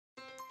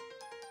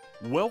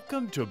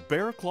Welcome to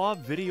Bear Claw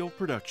Video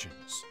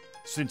Productions.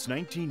 Since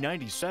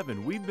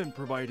 1997, we've been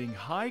providing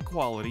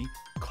high-quality,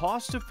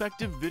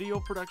 cost-effective video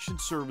production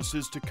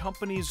services to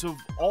companies of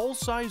all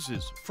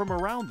sizes from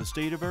around the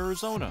state of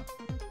Arizona.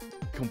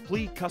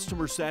 Complete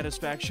customer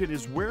satisfaction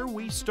is where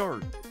we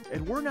start,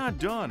 and we're not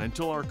done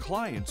until our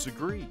clients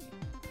agree.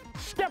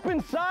 Step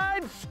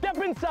inside, step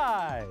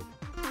inside.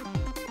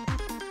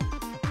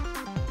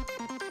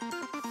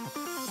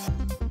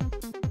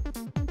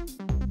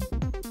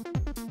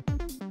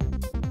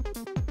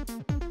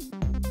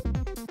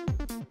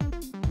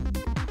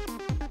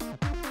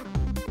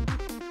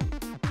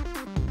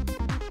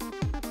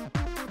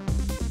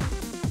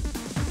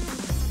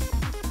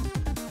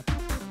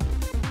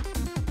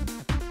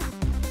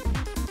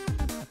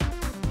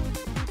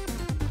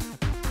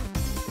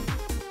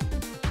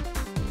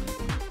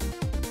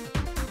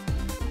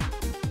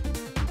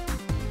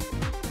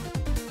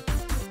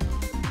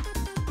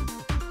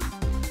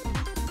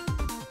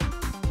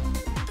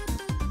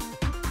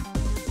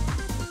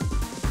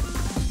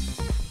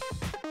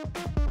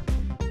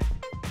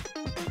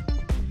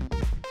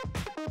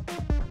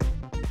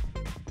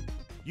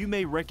 You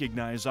may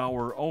recognize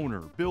our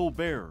owner, Bill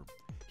Bear.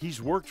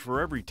 He's worked for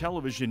every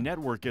television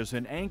network as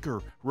an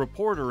anchor,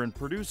 reporter, and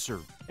producer,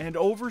 and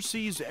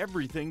oversees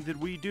everything that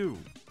we do.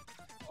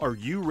 Are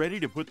you ready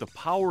to put the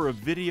power of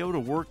video to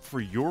work for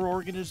your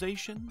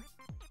organization?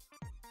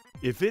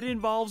 If it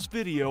involves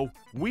video,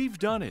 we've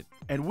done it,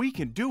 and we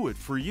can do it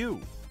for you.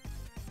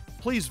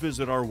 Please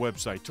visit our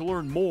website to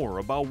learn more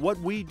about what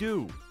we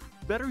do.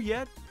 Better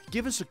yet,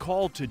 give us a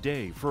call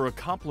today for a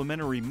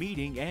complimentary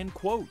meeting and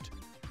quote.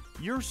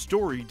 Your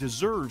story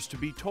deserves to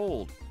be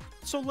told,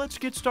 so let's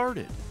get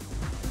started.